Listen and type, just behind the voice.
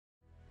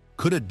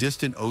Could a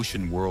distant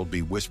ocean world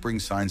be whispering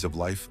signs of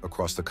life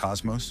across the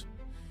cosmos?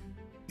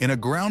 In a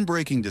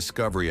groundbreaking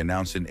discovery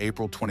announced in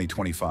April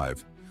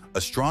 2025,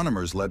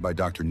 astronomers led by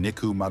Dr.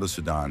 Nikku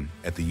Madhusudhan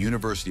at the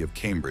University of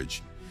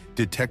Cambridge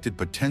detected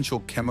potential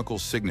chemical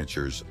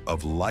signatures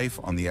of life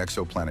on the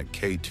exoplanet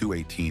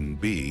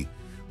K2-18b,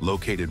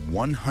 located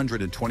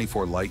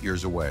 124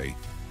 light-years away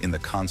in the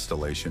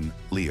constellation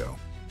Leo.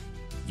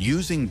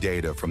 Using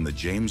data from the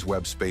James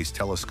Webb Space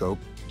Telescope,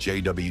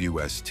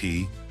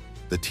 JWST,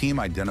 the team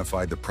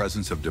identified the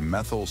presence of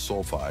dimethyl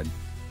sulfide,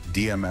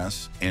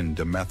 DMS, and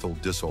dimethyl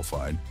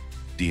disulfide,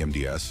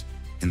 DMDS,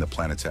 in the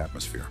planet's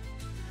atmosphere.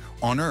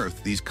 On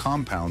Earth, these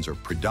compounds are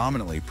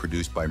predominantly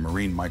produced by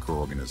marine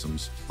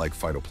microorganisms like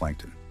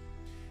phytoplankton.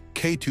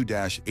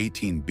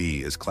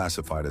 K2-18b is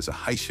classified as a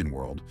Hycean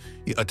world,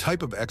 a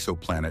type of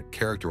exoplanet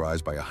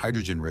characterized by a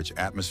hydrogen-rich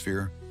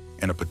atmosphere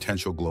and a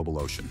potential global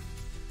ocean.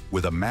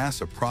 With a mass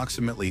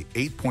approximately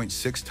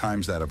 8.6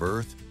 times that of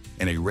Earth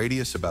and a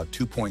radius about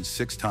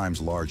 2.6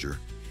 times larger,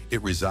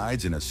 it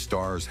resides in a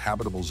star's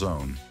habitable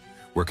zone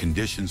where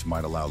conditions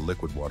might allow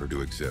liquid water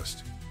to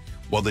exist.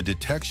 While the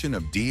detection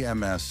of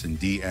DMS and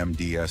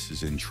DMDS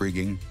is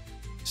intriguing,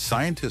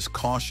 scientists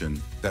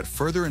caution that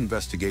further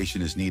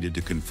investigation is needed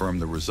to confirm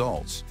the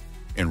results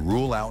and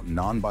rule out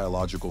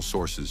non-biological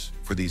sources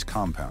for these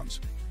compounds.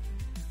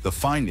 The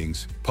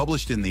findings,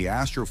 published in the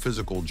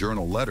astrophysical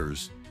journal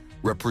Letters,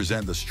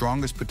 represent the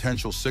strongest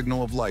potential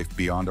signal of life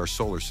beyond our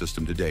solar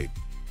system to date.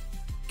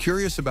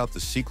 Curious about the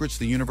secrets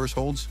the universe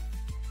holds?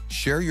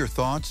 Share your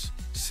thoughts,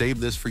 save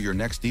this for your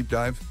next deep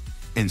dive,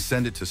 and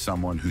send it to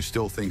someone who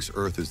still thinks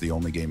Earth is the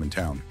only game in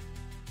town.